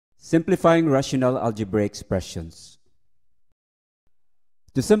Simplifying rational algebraic expressions.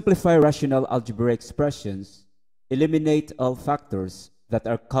 To simplify rational algebraic expressions, eliminate all factors that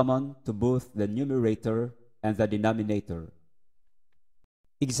are common to both the numerator and the denominator.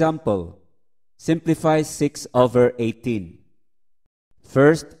 Example, simplify 6 over 18.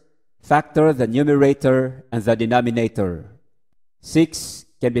 First, factor the numerator and the denominator. 6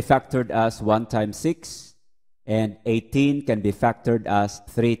 can be factored as 1 times 6, and 18 can be factored as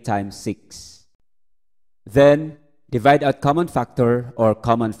 3 times 6. Then, divide out common factor or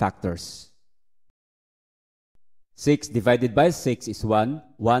common factors. 6 divided by 6 is 1.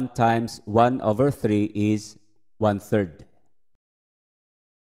 1 times 1 over 3 is 1/3.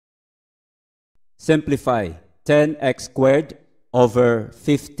 Simplify 10x squared over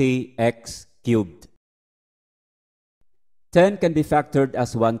 50x cubed. 10 can be factored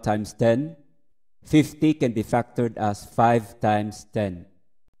as 1 times 10. 50 can be factored as 5 times 10.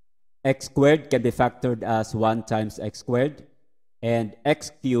 X squared can be factored as 1 times x squared, and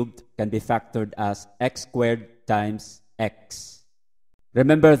x cubed can be factored as x squared times x.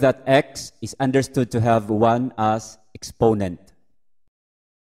 Remember that x is understood to have 1 as exponent.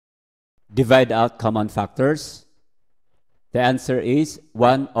 Divide out common factors. The answer is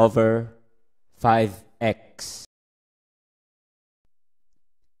 1 over 5x.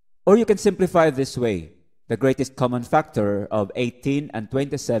 Or you can simplify it this way. The greatest common factor of 18 and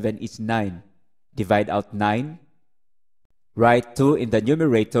 27 is 9. Divide out 9. Write 2 in the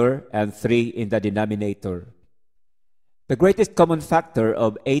numerator and 3 in the denominator. The greatest common factor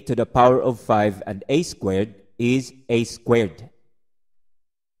of a to the power of 5 and a squared is a squared.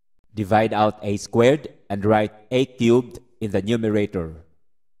 Divide out a squared and write a cubed in the numerator.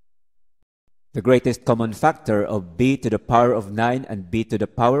 The greatest common factor of b to the power of 9 and b to the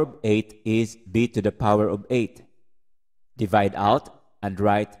power of 8 is b to the power of 8. Divide out and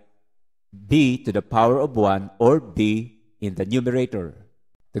write b to the power of 1 or b in the numerator.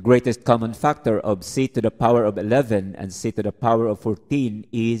 The greatest common factor of c to the power of 11 and c to the power of 14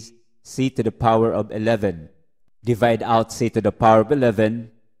 is c to the power of 11. Divide out c to the power of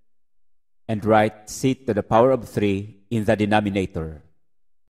 11 and write c to the power of 3 in the denominator.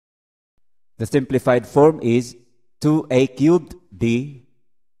 The simplified form is 2a cubed b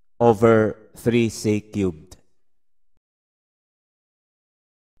over 3c cubed.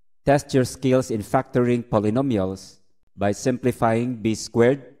 Test your skills in factoring polynomials by simplifying b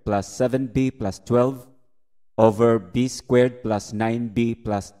squared plus 7b plus 12 over b squared plus 9b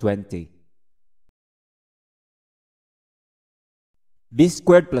plus 20. b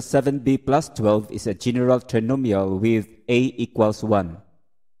squared plus 7b plus 12 is a general trinomial with a equals 1.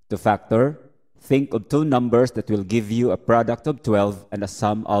 To factor, think of two numbers that will give you a product of 12 and a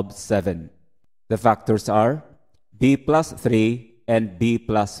sum of 7. The factors are b plus 3 and b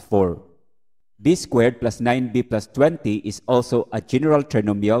plus 4. b squared plus 9b plus 20 is also a general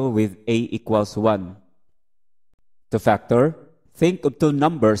trinomial with a equals 1. To factor, think of two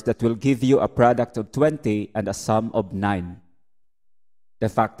numbers that will give you a product of 20 and a sum of 9. The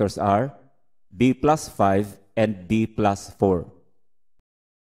factors are b plus 5 and b plus 4.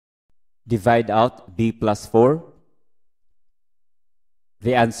 Divide out b plus 4.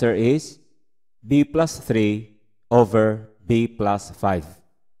 The answer is b plus 3 over b plus 5.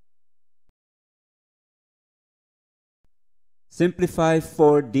 Simplify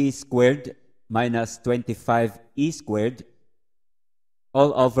 4d squared minus 25e squared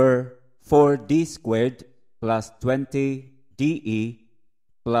all over 4d squared plus 20de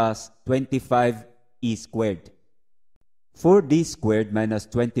plus 25e squared. 4d squared minus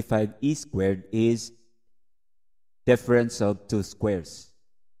 25e squared is difference of two squares.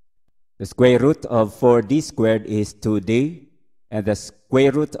 The square root of 4d squared is 2d, and the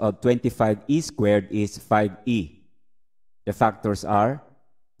square root of 25e squared is 5e. The factors are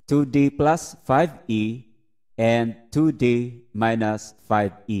 2d plus 5e and 2d minus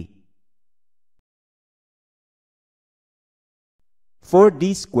 5e.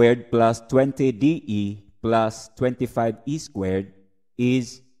 4d squared plus 20de plus 25e squared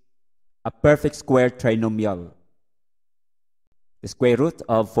is a perfect square trinomial. The square root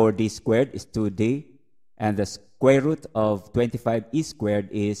of 4d squared is 2d, and the square root of 25e squared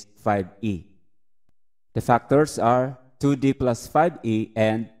is 5e. The factors are 2d plus 5e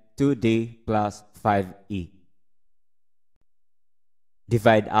and 2d plus 5e.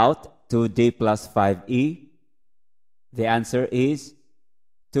 Divide out 2d plus 5e. The answer is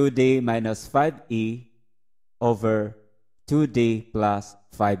 2d minus 5e over 2d plus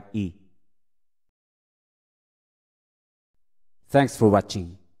 5e. Thanks for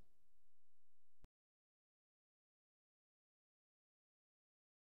watching.